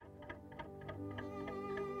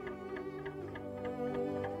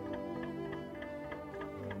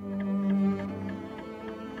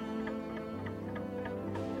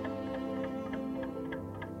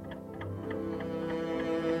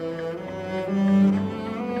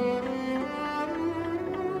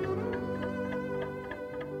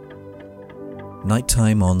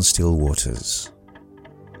Nighttime on Still Waters.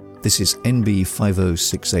 This is NB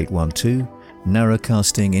 506812,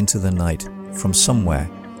 narrowcasting into the night from somewhere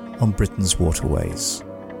on Britain's waterways.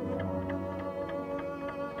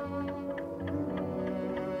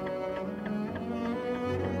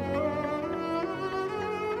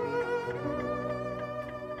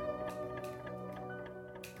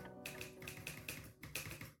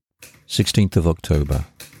 October 16th,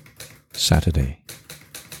 Saturday.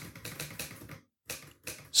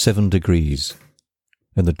 7 degrees,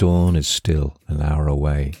 and the dawn is still an hour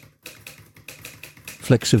away.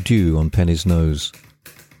 Flecks of dew on Penny's nose,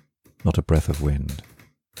 not a breath of wind.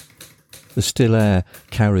 The still air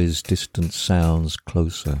carries distant sounds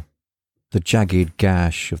closer. The jagged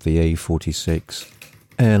gash of the A46,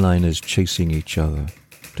 airliners chasing each other,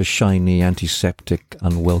 to shiny antiseptic,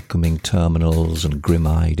 unwelcoming terminals and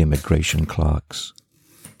grim-eyed immigration clerks.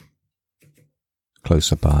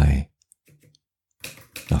 Closer by,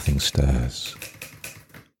 nothing stirs.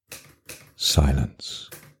 Silence.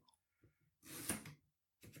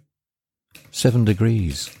 7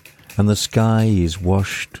 degrees, and the sky is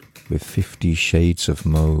washed with 50 shades of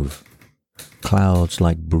mauve. Clouds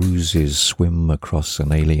like bruises swim across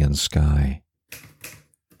an alien sky.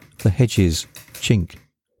 The hedges chink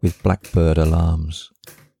with blackbird alarms.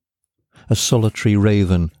 A solitary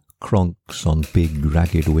raven cronks on big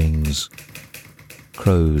ragged wings.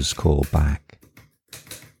 Crows call back.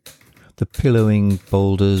 The pillowing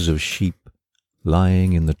boulders of sheep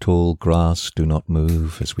lying in the tall grass do not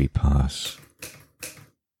move as we pass.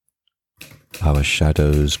 Our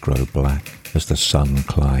shadows grow black as the sun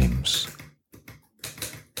climbs.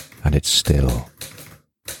 And it's still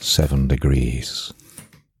 7 degrees.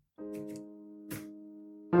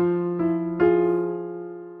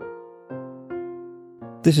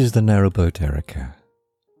 This is the narrowboat Erica,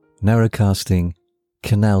 narrowcasting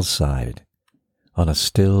canal side on a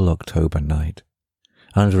still October night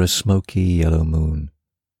under a smoky yellow moon.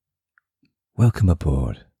 Welcome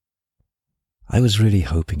aboard. I was really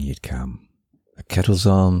hoping you'd come. The kettle's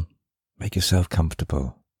on, make yourself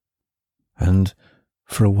comfortable. And,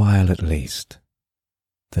 for a while at least,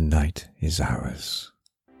 the night is ours.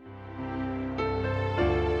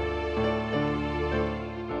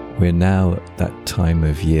 We're now at that time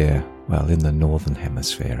of year, well, in the northern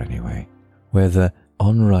hemisphere anyway, where the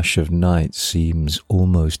onrush of night seems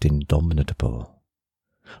almost indomitable.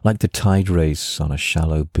 Like the tide race on a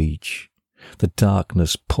shallow beach, the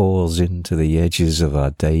darkness pours into the edges of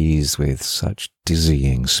our days with such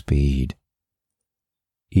dizzying speed.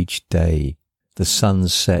 Each day, the sun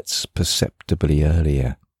sets perceptibly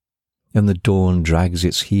earlier, and the dawn drags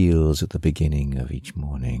its heels at the beginning of each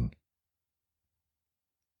morning.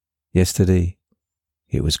 Yesterday,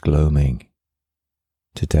 it was gloaming.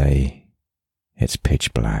 Today, it's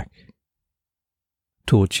pitch black.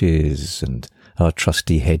 Torches and our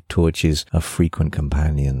trusty head torches are frequent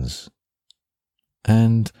companions.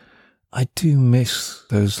 And I do miss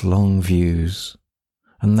those long views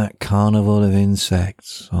and that carnival of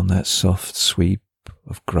insects on that soft sweep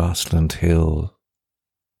of grassland hill.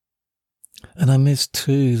 And I miss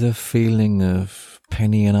too the feeling of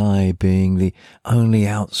Penny and I being the only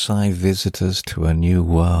outside visitors to a new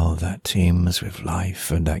world that teems with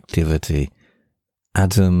life and activity.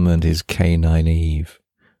 Adam and his canine Eve,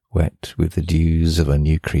 wet with the dews of a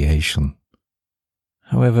new creation.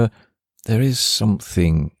 However, there is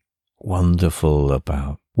something wonderful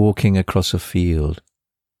about walking across a field,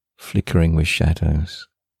 flickering with shadows.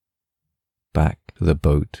 Back to the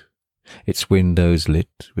boat, its windows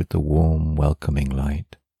lit with the warm, welcoming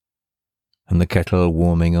light, and the kettle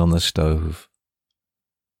warming on the stove,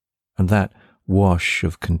 and that wash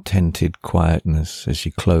of contented quietness as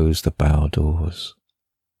you close the bow doors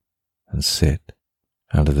and sit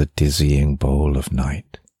under the dizzying bowl of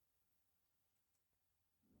night.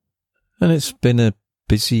 And it's been a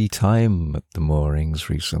busy time at the moorings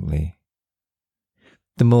recently.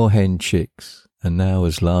 The moorhen chicks are now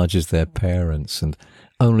as large as their parents, and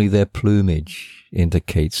only their plumage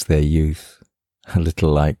indicates their youth, a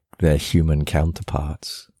little like their human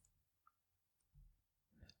counterparts.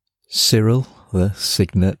 Cyril, the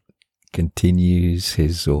cygnet, continues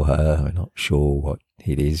his or her, I'm not sure what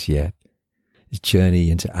it is yet, his journey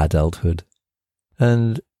into adulthood,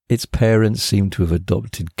 and its parents seem to have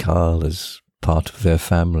adopted Carl as part of their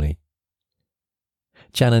family.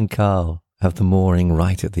 Jan and Carl have the mooring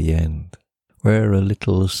right at the end, where a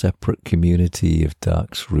little separate community of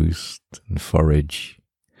ducks roost and forage,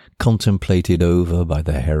 contemplated over by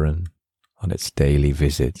the heron on its daily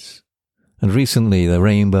visits, and recently the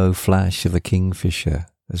rainbow flash of the kingfisher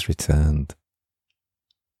has returned.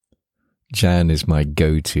 Jan is my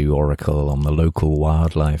go-to oracle on the local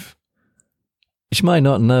wildlife. She might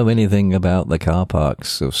not know anything about the car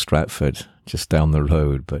parks of Stratford, just down the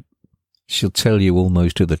road, but she'll tell you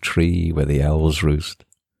almost to the tree where the owls roost,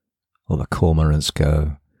 or the cormorants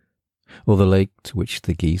go, or the lake to which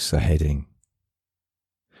the geese are heading.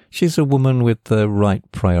 She's a woman with the right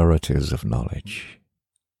priorities of knowledge.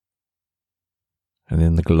 And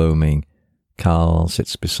in the gloaming, Carl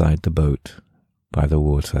sits beside the boat, by the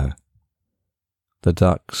water. The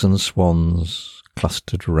ducks and swans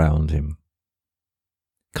clustered round him.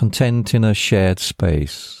 Content in a shared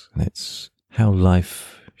space, and it's how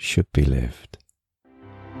life should be lived.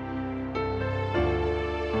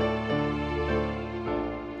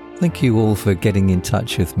 Thank you all for getting in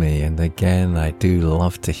touch with me, and again, I do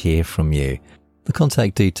love to hear from you. The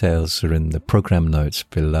contact details are in the program notes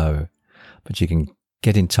below, but you can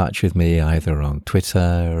get in touch with me either on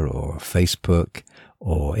Twitter or Facebook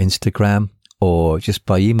or Instagram, or just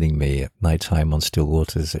by emailing me at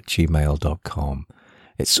nighttimeonstillwaters@gmail.com.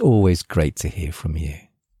 It's always great to hear from you.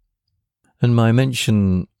 And my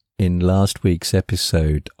mention in last week's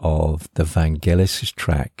episode of the Vangelis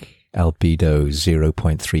track, Albedo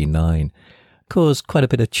 0.39, caused quite a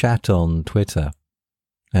bit of chat on Twitter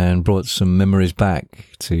and brought some memories back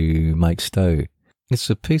to Mike Stowe.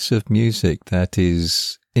 It's a piece of music that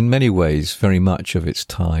is, in many ways, very much of its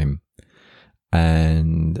time.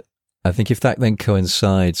 And I think if that then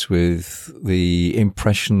coincides with the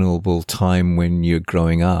impressionable time when you're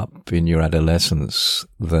growing up in your adolescence,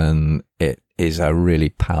 then it is a really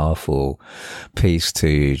powerful piece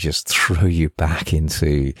to just throw you back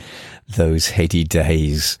into those heady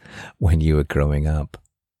days when you were growing up.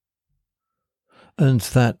 And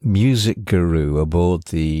that music guru aboard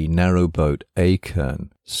the narrowboat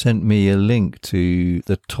Acorn sent me a link to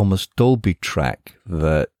the Thomas Dolby track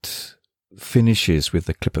that finishes with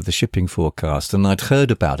the clip of the shipping forecast, and I'd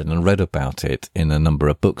heard about it and read about it in a number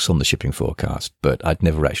of books on the shipping forecast, but I'd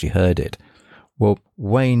never actually heard it. Well,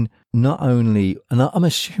 Wayne not only, and I'm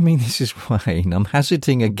assuming this is Wayne, I'm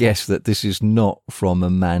hazarding a guess that this is not from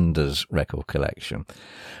Amanda's record collection,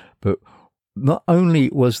 but not only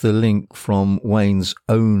was the link from Wayne's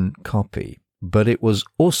own copy, but it was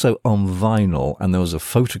also on vinyl, and there was a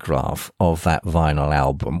photograph of that vinyl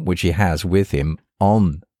album, which he has with him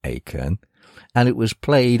on Acorn, and it was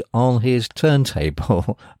played on his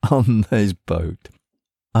turntable on his boat.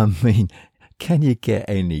 I mean, can you get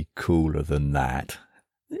any cooler than that?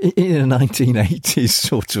 In a 1980s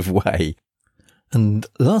sort of way. And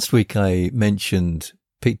last week I mentioned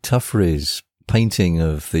Pete Tuffrey's painting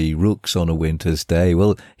of the rooks on a winter's day.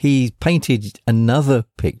 Well, he painted another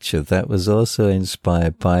picture that was also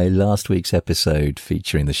inspired by last week's episode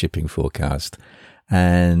featuring the shipping forecast.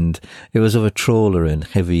 And it was of a trawler in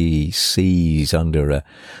heavy seas under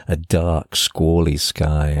a dark, squally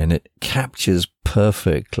sky, and it captures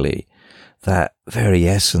perfectly that very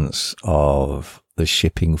essence of the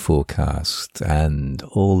shipping forecast and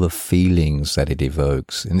all the feelings that it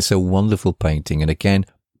evokes. And it's a wonderful painting. And again,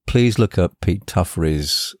 please look up Pete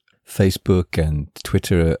Tuffrey's Facebook and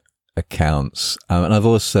Twitter accounts. And I've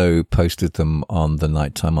also posted them on the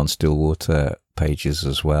Nighttime on Stillwater pages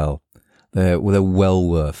as well. They're well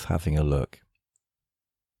worth having a look.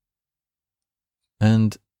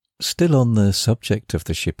 And still on the subject of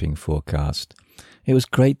the shipping forecast, it was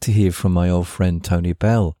great to hear from my old friend Tony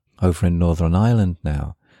Bell over in Northern Ireland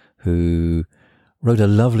now, who wrote a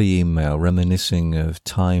lovely email reminiscing of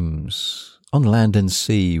times on land and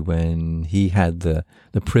sea when he had the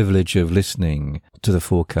privilege of listening to the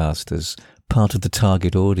forecast as part of the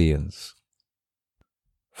target audience.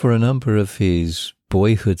 For a number of his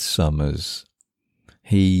boyhood summers,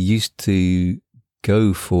 he used to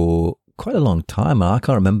go for quite a long time. I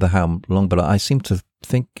can't remember how long, but I seem to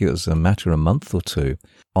think it was a matter of a month or two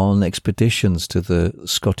on expeditions to the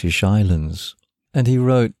Scottish Islands. And he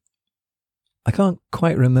wrote, I can't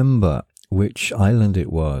quite remember which island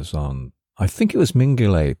it was on. I think it was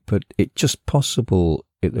Mingulay, but it's just possible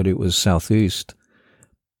that it was southeast.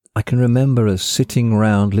 I can remember us sitting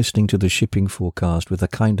round listening to the shipping forecast with a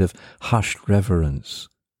kind of hushed reverence.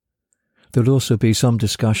 There would also be some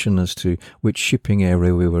discussion as to which shipping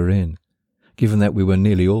area we were in. Given that we were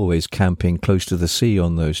nearly always camping close to the sea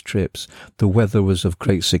on those trips, the weather was of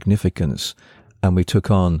great significance, and we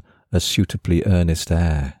took on a suitably earnest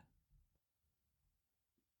air.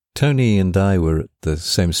 Tony and I were at the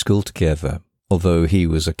same school together, although he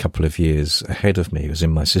was a couple of years ahead of me. He was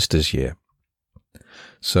in my sister's year.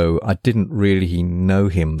 So I didn't really know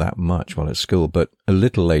him that much while at school, but a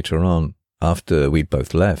little later on, after we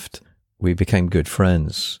both left, we became good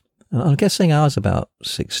friends. And I'm guessing I was about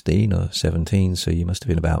 16 or 17, so you must have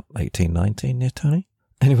been about 18, 19, yeah, Tony?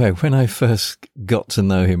 Anyway, when I first got to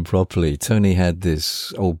know him properly, Tony had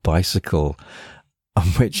this old bicycle on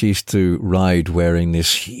which he used to ride wearing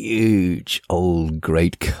this huge old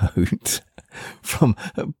greatcoat from,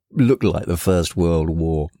 looked like the First World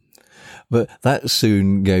War. But that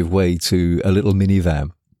soon gave way to a little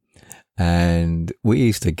minivan. And we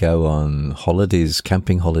used to go on holidays,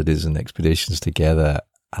 camping holidays and expeditions together.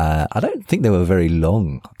 I don't think they were very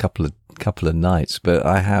long, a couple of nights, but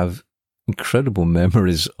I have incredible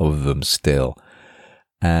memories of them still.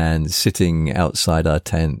 And sitting outside our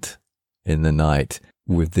tent in the night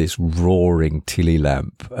with this roaring Tilly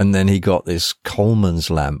lamp. And then he got this Coleman's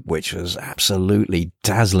lamp, which was absolutely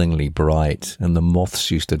dazzlingly bright, and the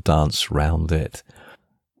moths used to dance round it.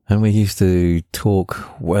 And we used to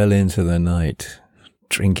talk well into the night,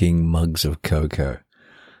 drinking mugs of cocoa,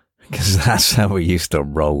 because that's how we used to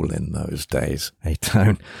roll in those days, eh,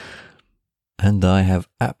 Tone? And I have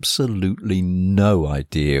absolutely no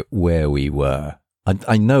idea where we were.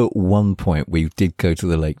 I know at one point we did go to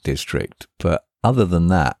the Lake District, but other than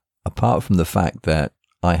that, apart from the fact that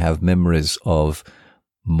I have memories of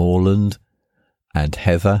moorland and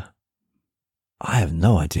heather, I have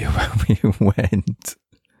no idea where we went.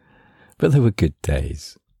 But they were good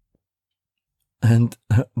days. And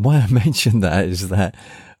why I mentioned that is that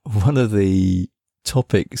one of the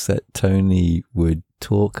topics that Tony would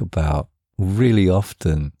talk about really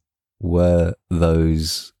often were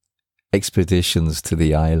those expeditions to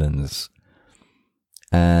the islands.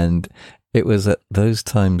 And it was at those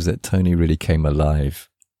times that Tony really came alive.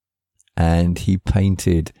 And he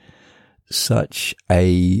painted such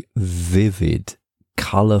a vivid,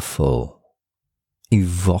 colourful,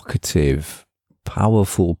 evocative,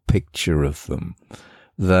 powerful picture of them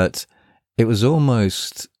that it was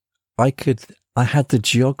almost, I had the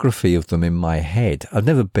geography of them in my head. I've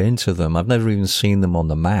never been to them. I've never even seen them on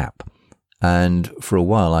the map. And for a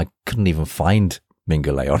while, I couldn't even find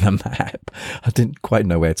Mingulay on a map. I didn't quite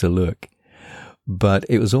know where to look. But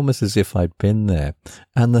it was almost as if I'd been there.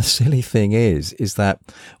 And the silly thing is that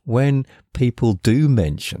when people do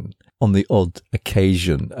mention on the odd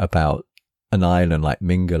occasion about an island like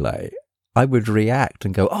Mingulay, I would react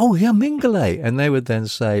and go, "Oh yeah, Mingulay," and they would then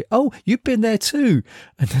say, "Oh, you've been there too,"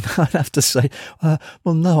 and then I'd have to say,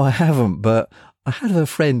 "Well, no, I haven't, but I had a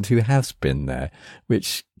friend who has been there,"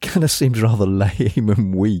 which kind of seems rather lame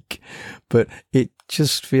and weak, but it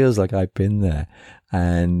just feels like I've been there,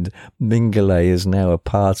 and Mingulay is now a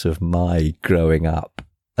part of my growing up,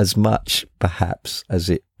 as much perhaps as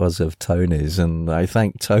it was of Tony's, and I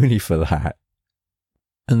thank Tony for that.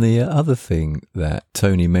 And the other thing that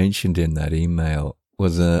Tony mentioned in that email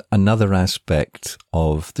was another aspect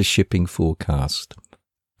of the shipping forecast.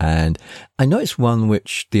 And I know it's one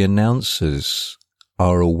which the announcers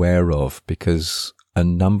are aware of because a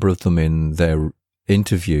number of them in their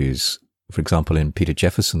interviews, for example, in Peter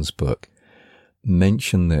Jefferson's book,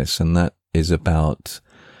 mention this, and that is about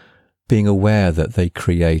being aware that they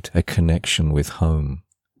create a connection with home.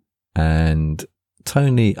 And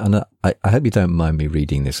Tony, and I hope you don't mind me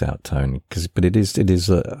reading this out, Tony, but it is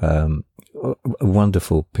a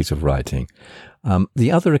wonderful piece of writing.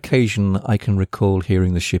 The other occasion I can recall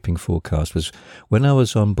hearing the shipping forecast was when I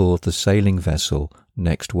was on board the sailing vessel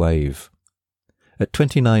Next Wave. At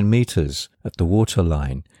 29 metres at the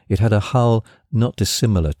waterline, it had a hull not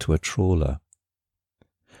dissimilar to a trawler.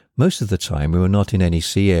 Most of the time we were not in any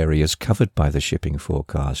sea areas covered by the shipping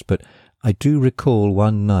forecast, but I do recall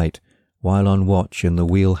one night while on watch in the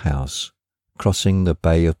wheelhouse, crossing the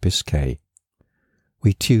Bay of Biscay.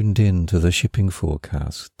 We tuned in to the shipping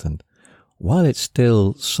forecast, and while it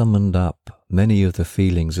still summoned up many of the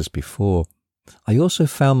feelings as before, I also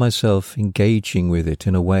found myself engaging with it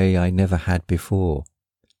in a way I never had before.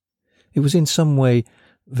 It was in some way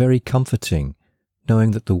very comforting,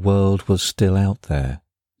 knowing that the world was still out there,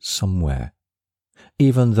 somewhere,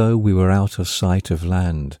 even though we were out of sight of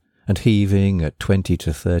land and heaving at 20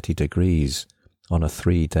 to 30 degrees on a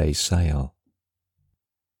 3-day sail.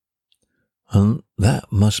 And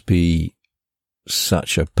that must be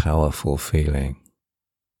such a powerful feeling,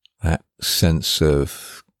 that sense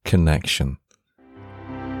of connection.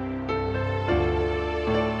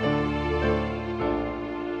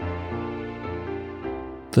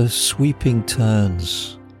 The sweeping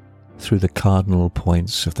turns through the cardinal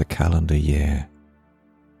points of the calendar year,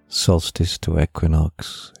 solstice to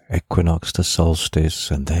equinox, equinox to solstice,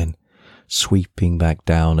 and then sweeping back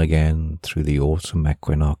down again through the autumn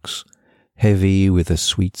equinox, heavy with the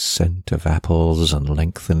sweet scent of apples and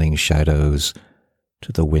lengthening shadows,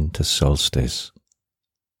 to the winter solstice,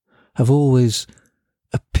 have always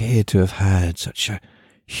appear to have had such a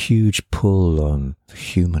huge pull on the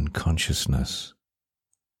human consciousness.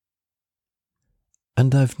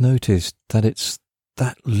 And I've noticed that it's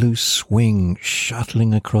that loose swing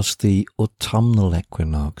shuttling across the autumnal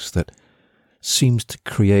equinox that seems to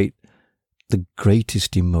create the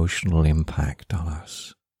greatest emotional impact on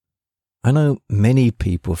us. I know many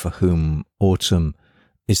people for whom autumn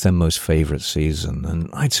is their most favourite season, and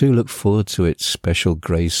I too look forward to its special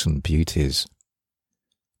grace and beauties.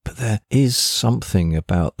 But there is something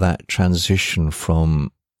about that transition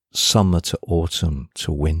from summer to autumn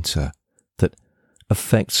to winter that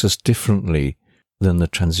affects us differently than the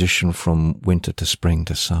transition from winter to spring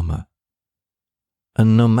to summer.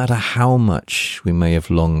 And no matter how much we may have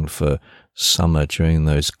longed for summer during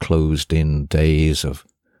those closed-in days of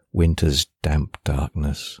winter's damp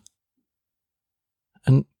darkness,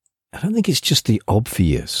 and I don't think it's just the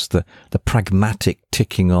obvious, the pragmatic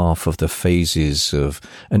ticking off of the phases of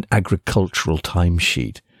an agricultural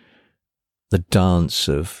timesheet, the dance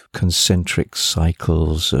of concentric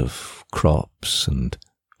cycles of crops and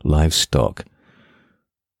livestock,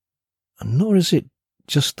 nor is it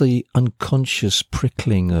just the unconscious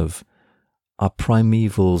prickling of our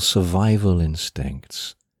primeval survival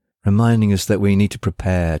instincts, reminding us that we need to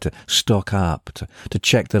prepare, to stock up, to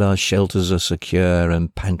check that our shelters are secure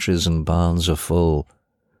and pantries and barns are full.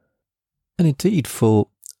 And indeed, for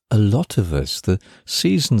a lot of us, the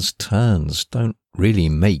season's turns don't really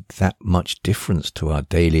make that much difference to our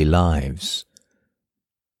daily lives.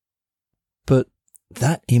 But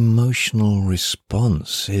that emotional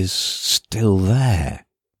response is still there,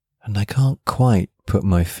 and I can't quite put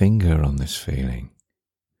my finger on this feeling.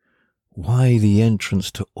 Why the entrance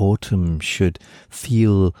to autumn should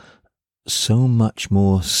feel so much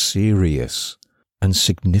more serious and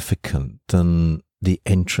significant than the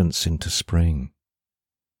entrance into spring.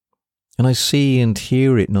 And I see and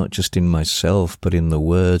hear it not just in myself, but in the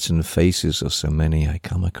words and faces of so many I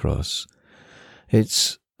come across.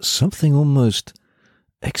 It's something almost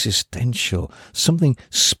existential, something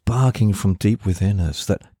sparking from deep within us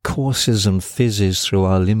that courses and fizzes through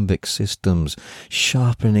our limbic systems,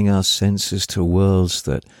 sharpening our senses to worlds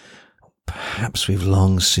that perhaps we've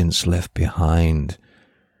long since left behind,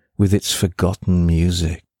 with its forgotten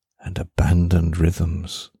music and abandoned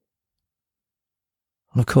rhythms.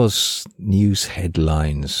 And of course, news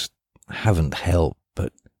headlines haven't helped,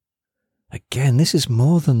 but again, this is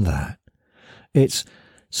more than that. It's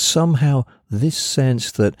somehow this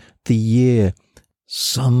sense that the year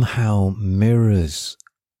somehow mirrors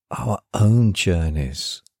our own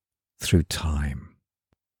journeys through time.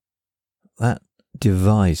 That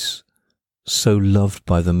device, so loved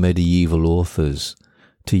by the medieval authors,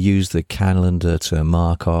 to use the calendar to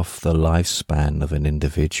mark off the lifespan of an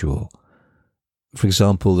individual. For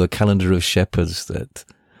example, the calendar of shepherds that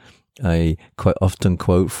I quite often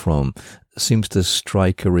quote from seems to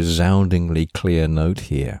strike a resoundingly clear note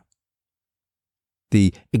here.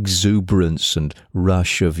 The exuberance and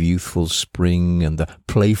rush of youthful spring and the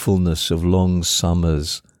playfulness of long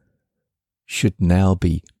summers should now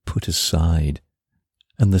be put aside,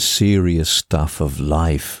 and the serious stuff of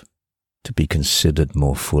life to be considered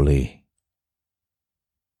more fully.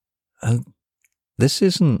 And this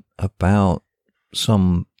isn't about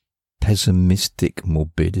some pessimistic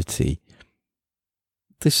morbidity.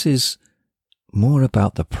 This is more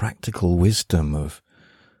about the practical wisdom of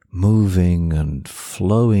moving and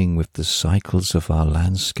flowing with the cycles of our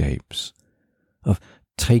landscapes, of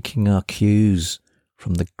taking our cues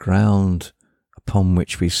from the ground upon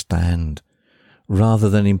which we stand, rather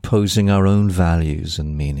than imposing our own values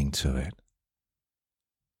and meaning to it.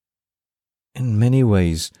 In many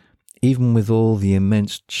ways, even with all the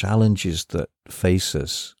immense challenges that face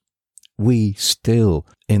us, we still,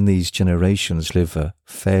 in these generations, live a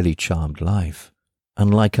fairly charmed life.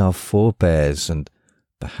 Unlike our forebears and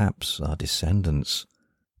perhaps our descendants,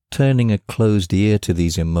 turning a closed ear to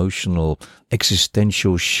these emotional,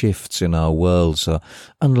 existential shifts in our worlds are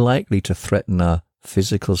unlikely to threaten our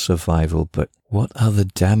physical survival, but what other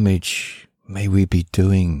damage may we be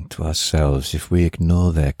doing to ourselves if we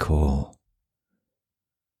ignore their call?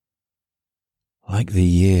 Like the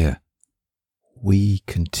year, we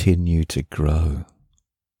continue to grow.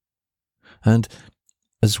 And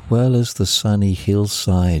as well as the sunny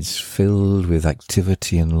hillsides filled with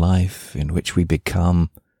activity and life in which we become,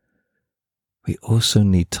 we also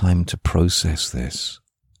need time to process this,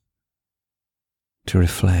 to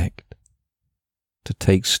reflect, to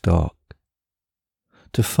take stock,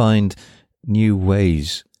 to find new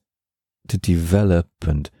ways to develop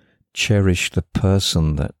and cherish the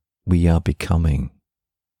person that we are becoming,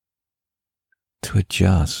 to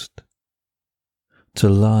adjust, to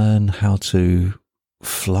learn how to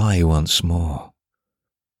fly once more.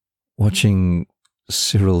 Watching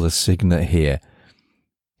Cyril the Cygnet here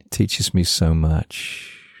teaches me so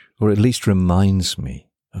much, or at least reminds me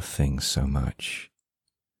of things so much.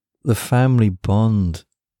 The family bond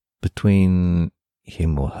between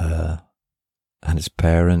him or her and his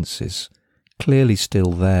parents is clearly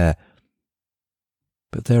still there,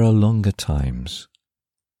 but there are longer times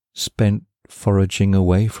spent foraging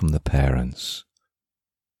away from the parents.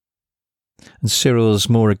 And Cyril's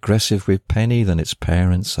more aggressive with Penny than its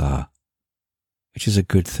parents are, which is a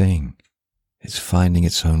good thing. It's finding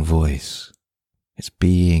its own voice. It's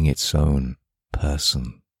being its own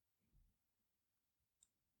person.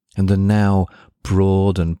 And the now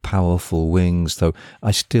broad and powerful wings, though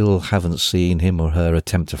I still haven't seen him or her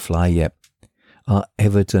attempt to fly yet, are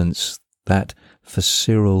evidence that for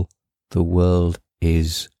Cyril the world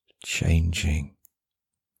is changing.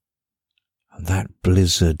 And that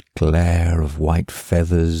blizzard glare of white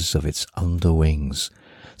feathers of its underwings,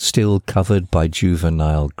 still covered by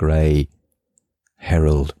juvenile grey,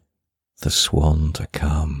 herald the swan to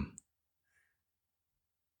come.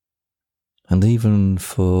 And even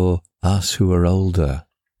for us who are older,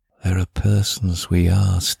 there are persons we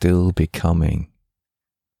are still becoming.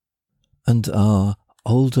 And our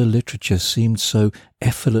older literature seemed so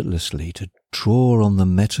effortlessly to draw on the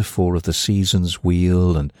metaphor of the season's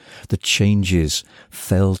wheel and the changes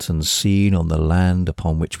felt and seen on the land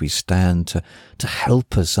upon which we stand to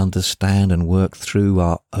help us understand and work through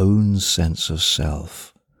our own sense of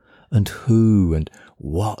self and who and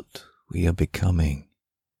what we are becoming.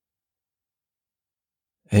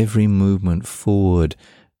 Every movement forward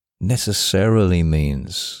necessarily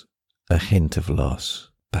means a hint of loss,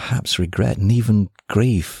 perhaps regret and even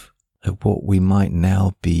grief at what we might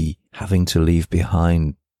now be having to leave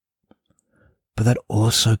behind. But that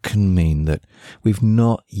also can mean that we've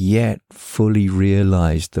not yet fully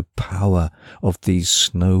realized the power of these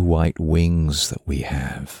snow-white wings that we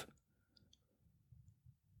have.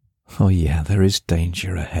 Oh yeah, there is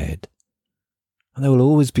danger ahead. And there will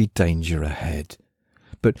always be danger ahead.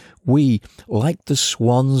 But we, like the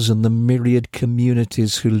swans and the myriad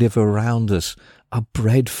communities who live around us, are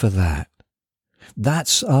bred for that.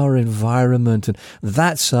 That's our environment and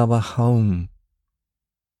that's our home.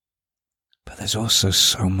 But there's also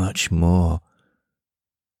so much more.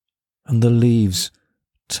 And the leaves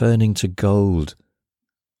turning to gold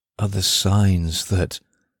are the signs that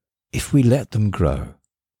if we let them grow,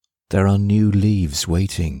 there are new leaves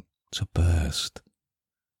waiting to burst.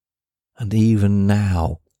 And even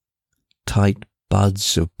now, tight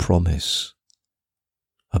buds of promise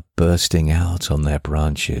are bursting out on their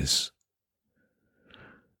branches.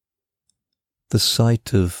 The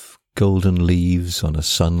sight of golden leaves on a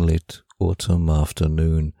sunlit autumn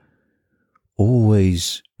afternoon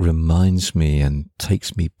always reminds me and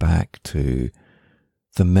takes me back to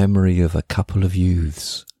the memory of a couple of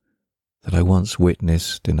youths that I once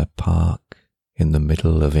witnessed in a park in the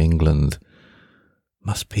middle of England.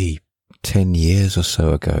 Must be 10 years or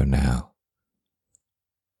so ago now.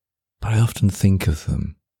 But I often think of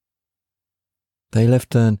them. They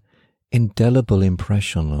left an indelible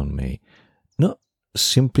impression on me, not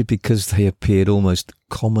simply because they appeared almost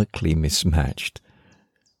comically mismatched,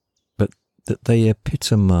 but that they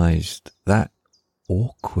epitomized that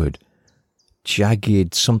awkward,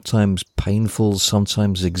 jagged, sometimes painful,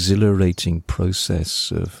 sometimes exhilarating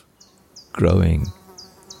process of growing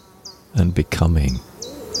and becoming.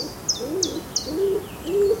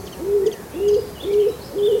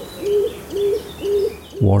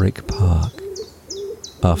 Warwick Park,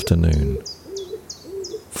 afternoon,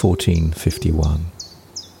 14:51.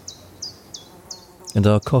 And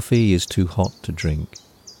our coffee is too hot to drink,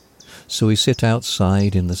 so we sit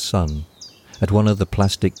outside in the sun at one of the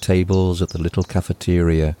plastic tables at the little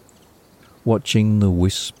cafeteria, watching the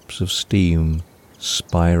wisps of steam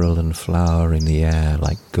spiral and flower in the air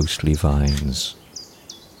like ghostly vines.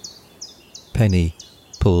 Penny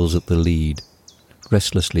pulls at the lead,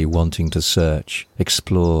 restlessly wanting to search,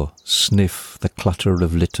 explore, sniff the clutter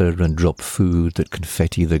of litter and drop food that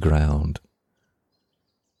confetti the ground.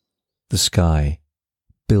 The sky,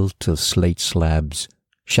 built of slate slabs,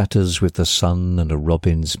 shatters with the sun and a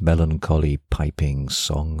robin's melancholy piping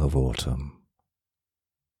song of autumn.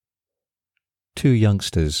 Two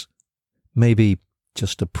youngsters, maybe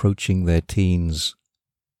just approaching their teens.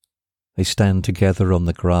 They stand together on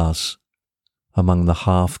the grass among the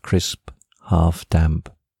half-crisp, half-damp,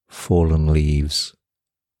 fallen leaves.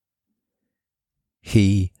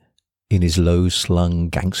 He, in his low-slung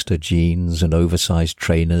gangster jeans and oversized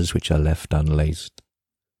trainers which are left unlaced.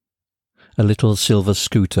 A little silver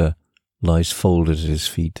scooter lies folded at his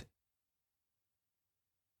feet.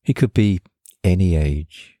 He could be any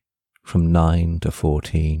age, from 9 to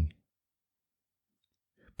 14.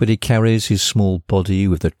 But he carries his small body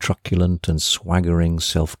with the truculent and swaggering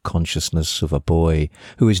self-consciousness of a boy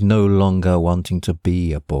who is no longer wanting to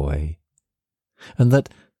be a boy, and that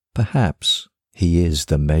perhaps he is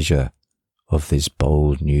the measure of this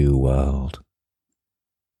bold new world.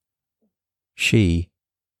 She,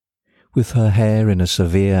 with her hair in a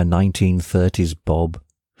severe 1930s bob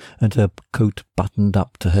and her coat buttoned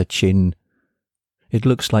up to her chin, it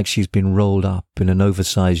looks like she's been rolled up in an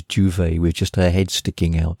oversized duvet with just her head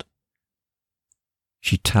sticking out.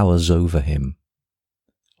 She towers over him,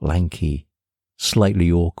 lanky,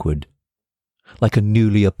 slightly awkward, like a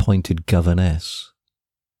newly appointed governess.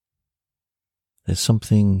 There's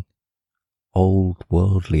something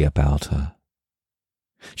old-worldly about her.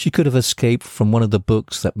 She could have escaped from one of the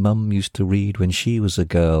books that Mum used to read when she was a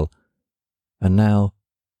girl, and now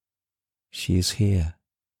she is here,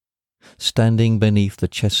 standing beneath the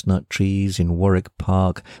chestnut trees in Warwick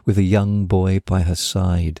Park with a young boy by her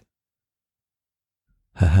side.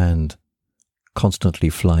 Her hand constantly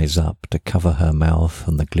flies up to cover her mouth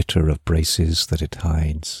and the glitter of braces that it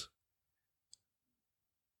hides.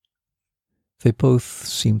 They both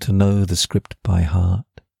seem to know the script by heart,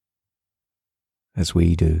 as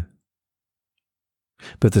we do.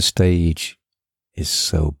 But the stage is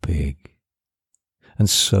so big and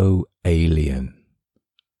so alien.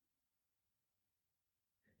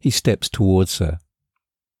 He steps towards her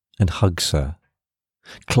and hugs her,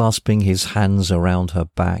 clasping his hands around her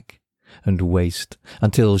back and waist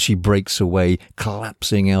until she breaks away,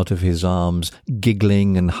 collapsing out of his arms,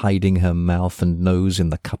 giggling and hiding her mouth and nose in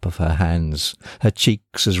the cup of her hands, her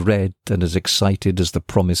cheeks as red and as excited as the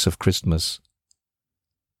promise of Christmas.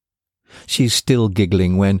 She's still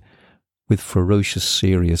giggling when, with ferocious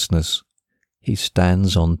seriousness, he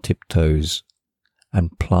stands on tiptoes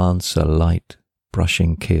and plants a light,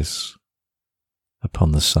 brushing kiss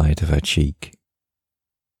upon the side of her cheek.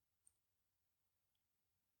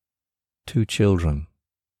 2 children,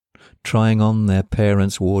 trying on their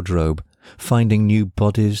parents' wardrobe, finding new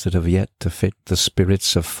bodies that have yet to fit the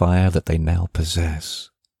spirits of fire that they now possess,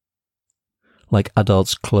 like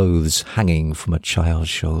adults' clothes hanging from a child's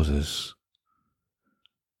shoulders.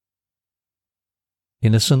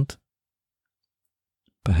 Innocent?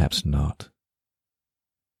 Perhaps not.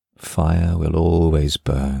 Fire will always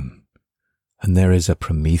burn, and there is a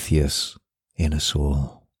Prometheus in us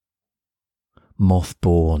all.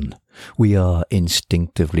 Moth-born, we are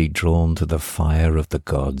instinctively drawn to the fire of the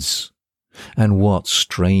gods. And what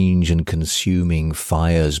strange and consuming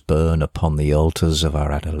fires burn upon the altars of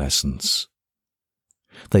our adolescence.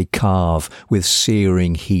 They carve with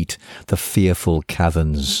searing heat the fearful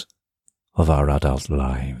caverns of our adult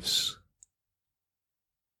lives.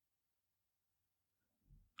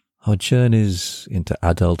 Our journeys into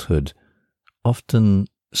adulthood often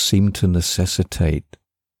seem to necessitate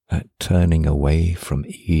that turning away from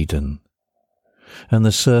Eden. And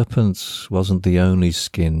the serpent wasn't the only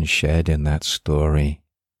skin shed in that story.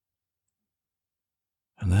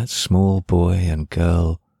 And that small boy and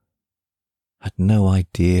girl had no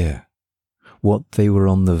idea what they were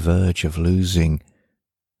on the verge of losing,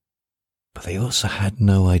 but they also had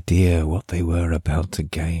no idea what they were about to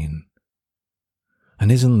gain.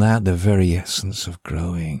 And isn't that the very essence of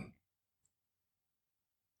growing?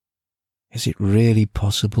 Is it really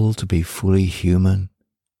possible to be fully human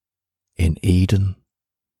in Eden?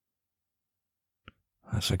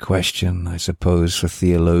 That's a question, I suppose, for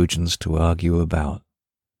theologians to argue about.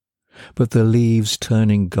 But the leaves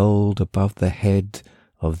turning gold above the head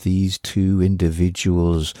of these 2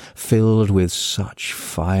 individuals filled with such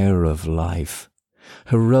fire of life,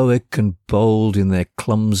 heroic and bold in their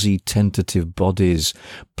clumsy tentative bodies,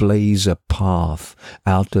 blaze a path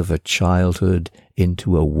out of a childhood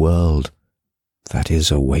into a world that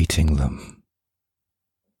is awaiting them.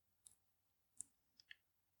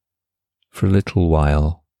 For a little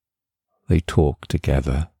while, they talk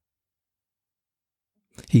together.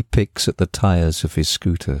 He picks at the tires of his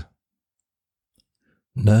scooter.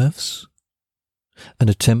 Nerves? An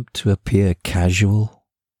attempt to appear casual,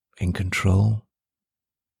 in control?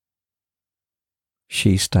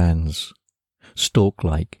 She stands,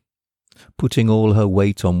 stork-like, putting all her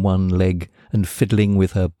weight on one leg and fiddling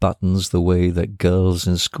with her buttons the way that girls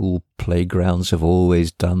in school playgrounds have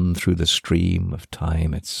always done through the stream of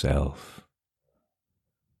time itself.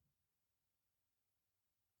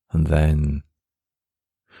 And then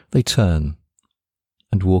they turn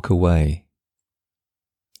and walk away,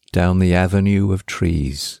 down the avenue of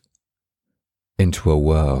trees, into a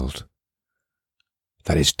world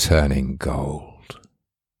that is turning gold.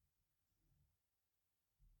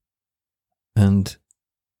 And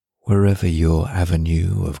wherever your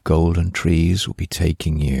avenue of golden trees will be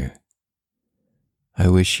taking you, I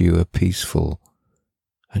wish you a peaceful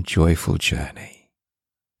and joyful journey.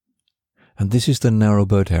 And this is the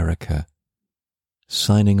narrowboat Erica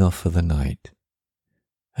signing off for the night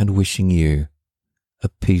and wishing you a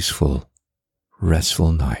peaceful,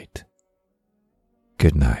 restful night.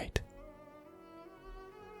 Good night.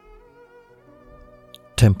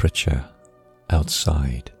 Temperature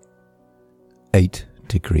outside 8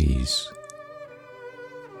 degrees.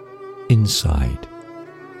 Inside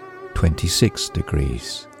 26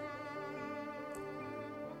 degrees.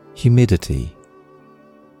 Humidity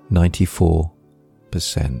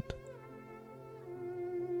 94%.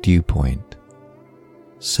 Dew point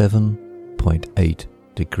 7.8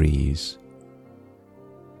 degrees.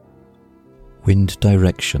 Wind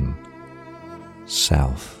direction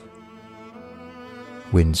south.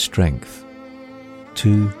 Wind strength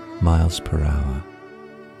 2 miles per hour.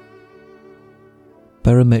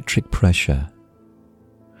 Barometric pressure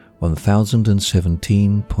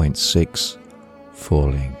 1017.6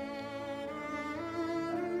 falling.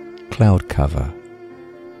 Cloud cover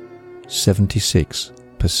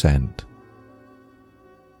 76%.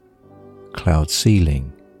 Cloud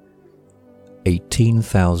ceiling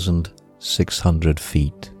 18,600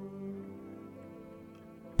 feet.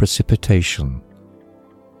 Precipitation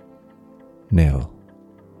nil.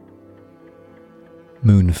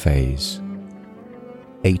 Moon phase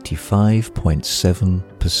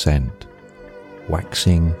 85.7%,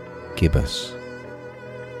 waxing gibbous.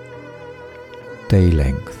 Day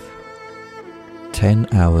length 10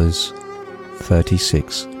 hours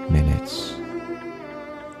 36 minutes.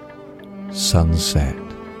 Sunset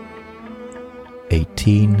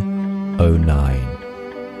 18:09.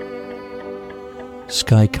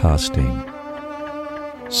 Sky casting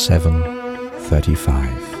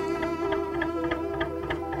 7:35.